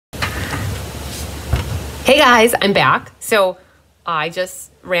Hey guys, I'm back. So I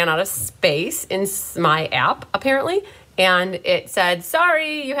just ran out of space in my app apparently, and it said,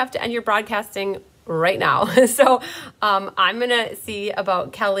 sorry, you have to end your broadcasting right now. So I'm gonna see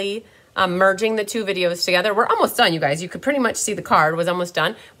about Kelly merging the two videos together. We're almost done, you guys. You could pretty much see the card was almost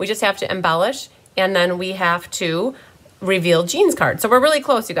done. We just have to embellish, and then we have to reveal Jean's card. So we're really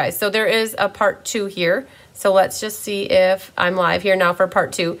close, you guys. So there is a part 2 here. So let's just see if I'm live here now for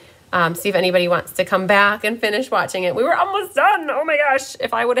part 2. See if anybody wants to come back and finish watching it. We were almost done. Oh my gosh.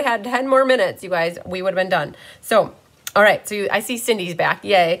 If I would have had 10 more minutes, you guys, we would have been done. So, all right. So I see Cindy's back.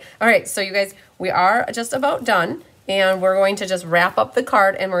 Yay. All right. So you guys, we are just about done. And we're going to just wrap up the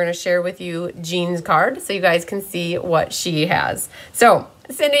card, and we're going to share with you Jean's card so you guys can see what she has. So,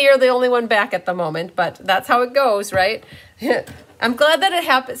 Cindy, you're the only one back at the moment, but that's how it goes, right? I'm glad that it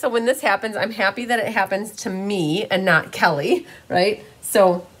happened. So when this happens, I'm happy that it happens to me and not Kelly, right?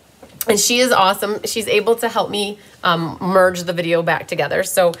 So... and she is awesome. She's able to help me merge the video back together.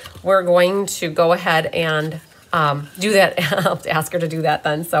 So we're going to go ahead and do that. I'll have to ask her to do that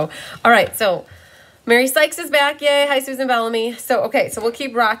then. So, all right. So Mary Sykes is back. Yay. Hi, Susan Bellamy. So, okay. So we'll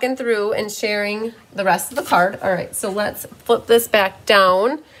keep rocking through and sharing the rest of the card. All right. So let's flip this back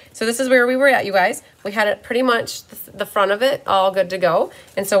down. So this is where we were at, you guys. We had it pretty much the front of it all good to go.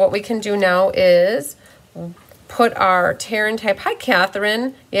 And so what we can do now is... put our Taryn type. Hi,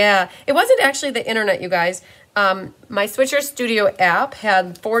 Catherine. Yeah, it wasn't actually the internet, you guys. My Switcher Studio app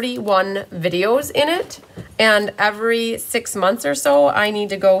had 41 videos in it, and every 6 months or so, I need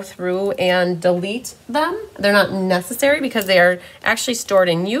to go through and delete them. They're not necessary because they are actually stored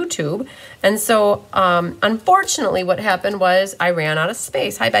in YouTube. And so, unfortunately, what happened was I ran out of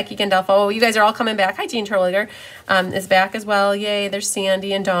space. Hi, Becky Gandolfo. You guys are all coming back. Hi, Jean Terwilliger is back as well. Yay, there's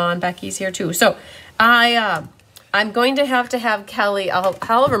Sandy and Dawn. Becky's here too. So, I'm going to have Kelly,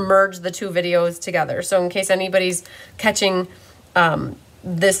 however, merge the two videos together. So in case anybody's catching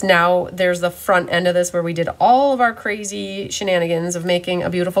this now, there's the front end of this where we did all of our crazy shenanigans of making a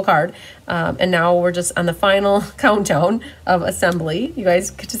beautiful card. And now we're just on the final countdown of assembly. You guys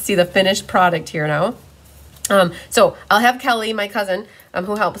get to see the finished product here now. So I'll have Kelly, my cousin,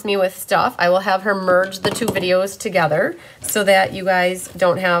 who helps me with stuff. I will have her merge the two videos together so that you guys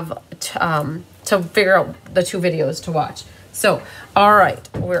don't have to figure out the two videos to watch. So, all right,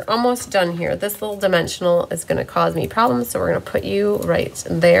 we're almost done here. This little dimensional is going to cause me problems, so we're going to put you right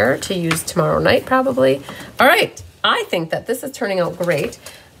there to use tomorrow night probably. All right, I think that this is turning out great.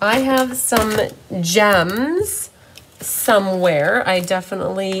 I have some gems somewhere. I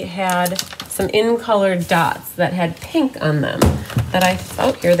definitely had some in-colored dots that had pink on them that I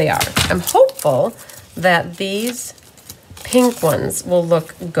thought, here they are. I'm hopeful that these pink ones will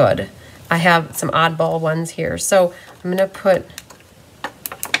look good. I have some oddball ones here. So I'm gonna put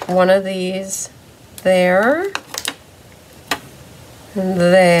one of these there, and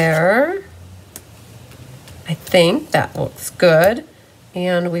there. I think that looks good.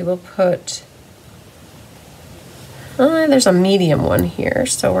 And we will put, there's a medium one here.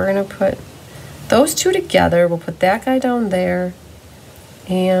 So we're gonna put those two together. We'll put that guy down there,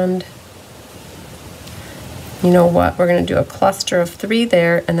 and you know what? We're going to do a cluster of 3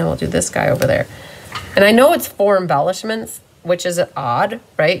 there, and then we'll do this guy over there. And I know it's 4 embellishments, which is odd,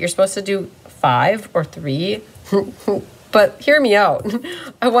 right? You're supposed to do 5 or 3, but hear me out.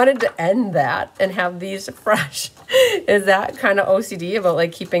 I wanted to end that and have these fresh. Is that kind of OCD about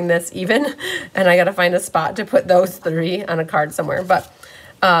like keeping this even? And I got to find a spot to put those 3 on a card somewhere. But,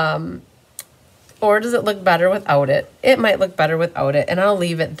 or does it look better without it? It might look better without it, and I'll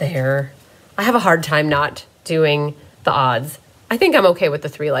leave it there. I have a hard time not doing the odds. I think I'm okay with the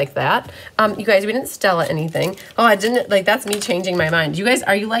 3 like that. You guys, we didn't Stella anything. Oh, I didn't, like, that's me changing my mind. You guys,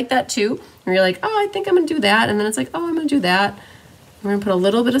 are you like that too? Where you're like, oh, I think I'm gonna do that. And then it's like, oh, I'm gonna do that. We're gonna put a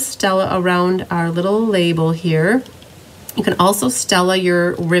little bit of Stella around our little label here. You can also Stella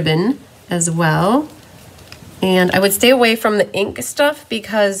your ribbon as well. And I would stay away from the ink stuff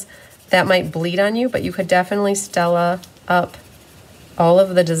because that might bleed on you, but you could definitely Stella up all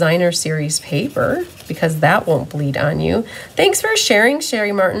of the designer series paper because that won't bleed on you. Thanks for sharing,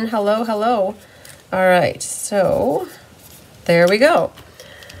 Sherry Martin. Hello, hello. All right, so there we go.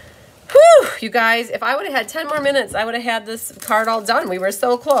 Whew, you guys, if I would have had 10 more minutes, I would have had this card all done. We were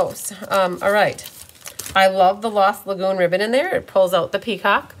so close. All right. I love the Lost Lagoon ribbon in there. It pulls out the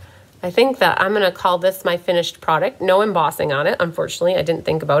peacock. I think that I'm going to call this my finished product. No embossing on it, unfortunately. I didn't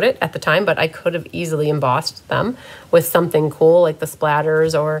think about it at the time, but I could have easily embossed them with something cool like the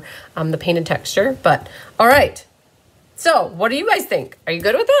splatters or the painted texture. But all right. So what do you guys think? Are you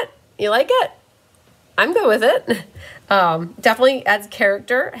good with it? You like it? I'm good with it. Definitely adds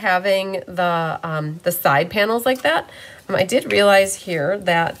character having the side panels like that. I did realize here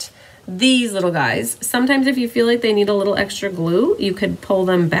that these little guys, sometimes if you feel like they need a little extra glue, you could pull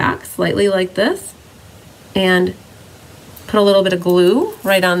them back slightly like this and put a little bit of glue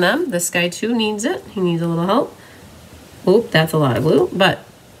right on them. This guy too needs it. He needs a little help. Oop, that's a lot of glue, but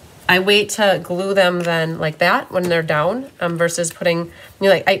I wait to glue them then like that when they're down versus putting,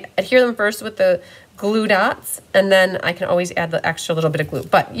 like I adhere them first with the glue dots and then I can always add the extra little bit of glue,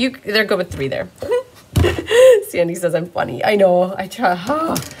 but they're good with 3 there. Sandy says I'm funny. I know. I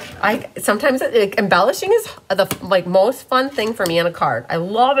try. Sometimes embellishing is the most fun thing for me on a card. I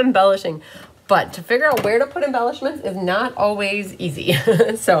love embellishing, but to figure out where to put embellishments is not always easy.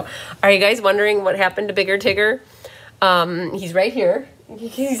 So, are you guys wondering what happened to Bigger Tigger? He's right here.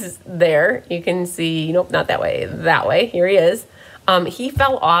 He's there. You can see. Nope, not that way. That way. Here he is. He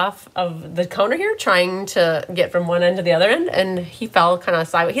fell off of the counter here trying to get from one end to the other end, and he fell kind of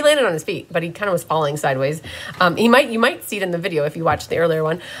sideways. He landed on his feet, but he kind of was falling sideways. You might see it in the video if you watched the earlier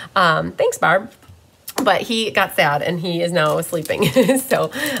one. Thanks, Barb. But he got sad, and he is now sleeping.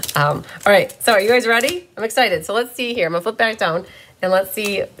 So, all right. So are you guys ready? I'm excited. So let's see here. I'm going to flip back down, and let's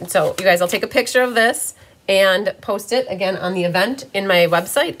see. So you guys, I'll take a picture of this and post it again on the event in my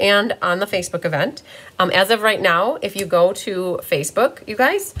website and on the Facebook event. As of right now, if you go to Facebook, you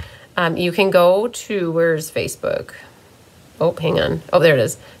guys, you can go to, where's Facebook? Oh, hang on. Oh, there it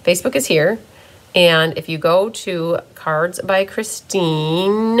is. Facebook is here. And if you go to Cards by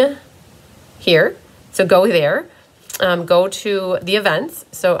Christine here, so go there, go to the events,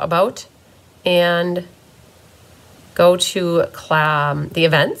 so about, and go to the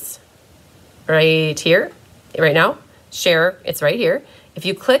events right here, right now, share, it's right here. If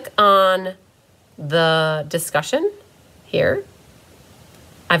you click on the discussion here,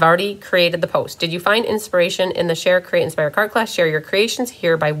 I've already created the post. Did you find inspiration in the Share, Create, Inspire card class? Share your creations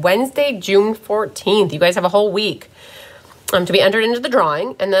here by Wednesday, June 14th. You guys have a whole week to be entered into the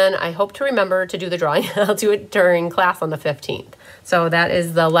drawing, and then I hope to remember to do the drawing. I'll do it during class on the 15th. So that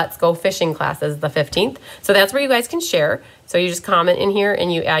is the Let's Go Fishing class is the 15th. So that's where you guys can share. So you just comment in here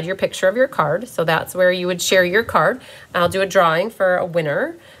and you add your picture of your card. So that's where you would share your card. I'll do a drawing for a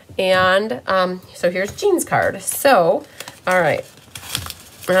winner. And so here's Jean's card. So, all right.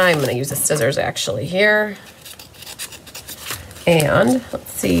 I'm going to use the scissors actually here. And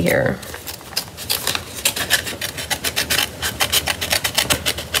let's see here.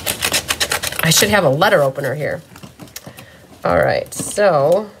 I should have a letter opener here. All right,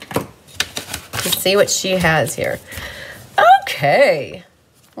 so let's see what she has here. Okay,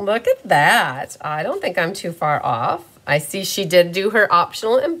 look at that. I don't think I'm too far off. I see she did do her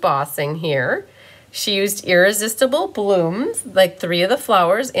optional embossing here. She used Irresistible Blooms, like 3 of the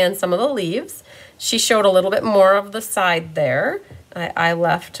flowers and some of the leaves. She showed a little bit more of the side there. I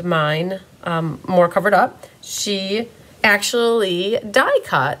left mine more covered up. She actually die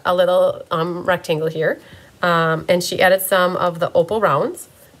cut a little rectangle here. And she added some of the opal rounds.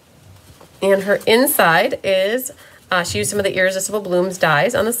 And her inside is, she used some of the Irresistible Blooms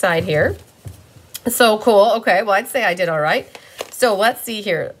dies on the side here. So cool. Okay, well, I'd say I did all right. So let's see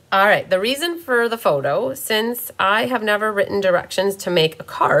here. All right, the reason for the photo, since I have never written directions to make a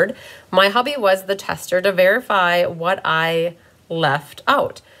card, my hubby was the tester to verify what I left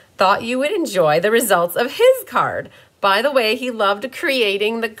out. Thought you would enjoy the results of his card. By the way, he loved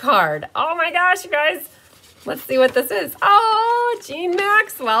creating the card. Oh my gosh, you guys. Let's see what this is. Oh, Jean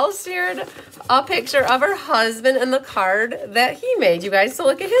Maxwell shared a picture of her husband and the card that he made, you guys. So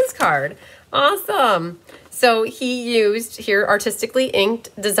look at his card. Awesome. So he used here artistically inked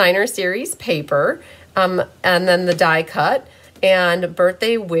designer series paper, and then the die cut and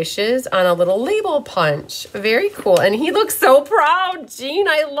birthday wishes on a little label punch. Very cool. And he looks so proud. Jean,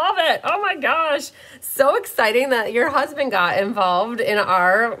 I love it. Oh my gosh. So exciting that your husband got involved in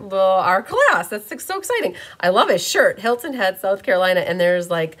our class. That's so exciting. I love his shirt, Hilton Head, South Carolina. And there's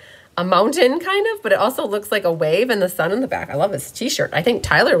like a mountain kind of, but it also looks like a wave and the sun in the back. I love his t-shirt. I think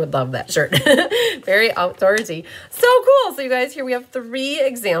Tyler would love that shirt. Very outdoorsy. So cool. So you guys, here we have 3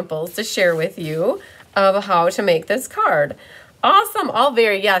 examples to share with you of how to make this card. Awesome. All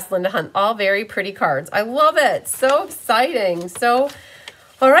very, yes, Linda Hunt, all very pretty cards. I love it. So exciting. So,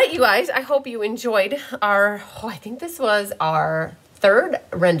 all right, you guys, I hope you enjoyed I think this was our 3rd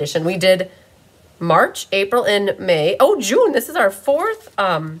rendition. We did March, April, and May. Oh, June. This is our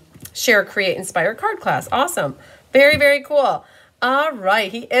 4th Share, Create, Inspire card class. Awesome. Very, very cool. All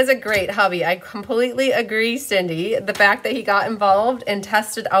right. He is a great hubby. I completely agree, Cindy. The fact that he got involved and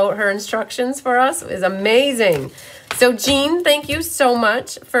tested out her instructions for us is amazing. So Jean, thank you so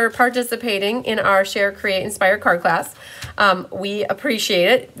much for participating in our Share, Create, Inspire card class. We appreciate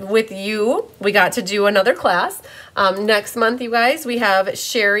it. With you, we got to do another class. Next month, you guys, we have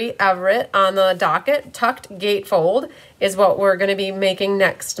Sherry Everett on the docket. Tucked gatefold is what we're going to be making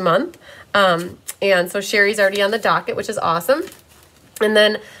next month. And so Sherry's already on the docket, which is awesome. And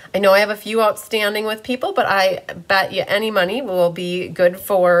then I know I have a few outstanding with people, but I bet you any money will be good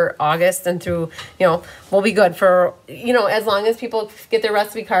for August and through, we'll be good for, as long as people get their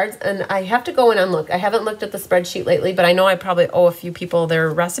recipe cards. And I have to go in and look. I haven't looked at the spreadsheet lately, but I know I probably owe a few people their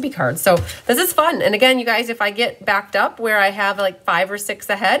recipe cards. So this is fun. And again, you guys, if I get backed up where I have like 5 or 6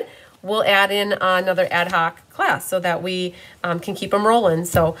 ahead, we'll add in another ad hoc class so that we can keep them rolling.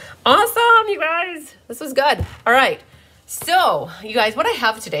 So awesome, you guys. This was good. All right. So, you guys, what I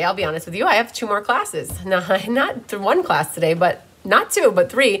have today, I'll be honest with you, I have 2 more classes. Now, not 1 class today, but not 2,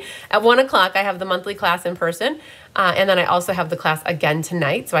 but 3. At 1 o'clock, I have the monthly class in person. And then I also have the class again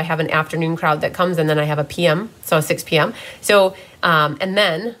tonight. So I have an afternoon crowd that comes, and then I have a PM, so 6 p.m. So, and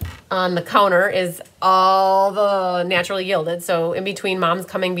then on the counter is all the naturally yielded. So in between, mom's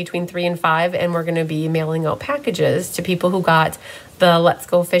coming between 3 and 5, and we're going to be mailing out packages to people who got the Let's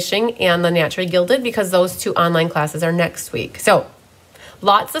Go Fishing and the Naturally Gilded, because those 2 online classes are next week. So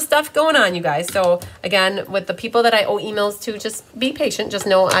lots of stuff going on, you guys. So again, with the people that I owe emails to, just be patient. Just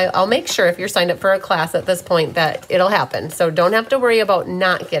know I'll make sure if you're signed up for a class at this point that it'll happen. So don't have to worry about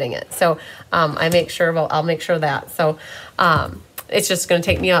not getting it. So I'll make sure that. So it's just going to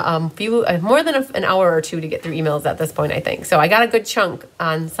take me more than an hour or 2 to get through emails at this point, I think. So I got a good chunk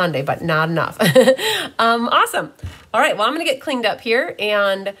on Sunday, but not enough. Awesome. All right, well, I'm going to get cleaned up here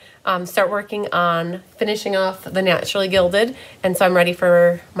and start working on finishing off the Naturally Gilded. And so I'm ready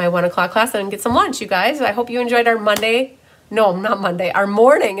for my 1 o'clock class and get some lunch, you guys. I hope you enjoyed our Monday. No, not Monday. Our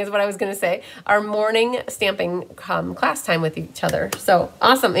morning is what I was going to say. Our morning stamping class time with each other. So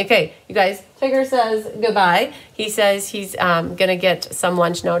awesome. Okay, you guys, Tigger says goodbye. He says he's going to get some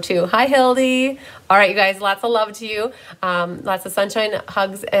lunch now too. Hi, Hildy. All right, you guys, lots of love to you. Lots of sunshine,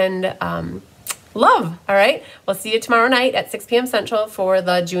 hugs, and love. All right. We'll see you tomorrow night at 6 p.m. Central for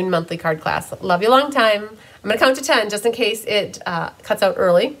the June monthly card class. Love you a long time. I'm going to count to 10 just in case it cuts out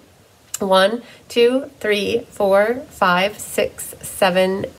early. 1, 2, 3, 4, 5, 6, 7,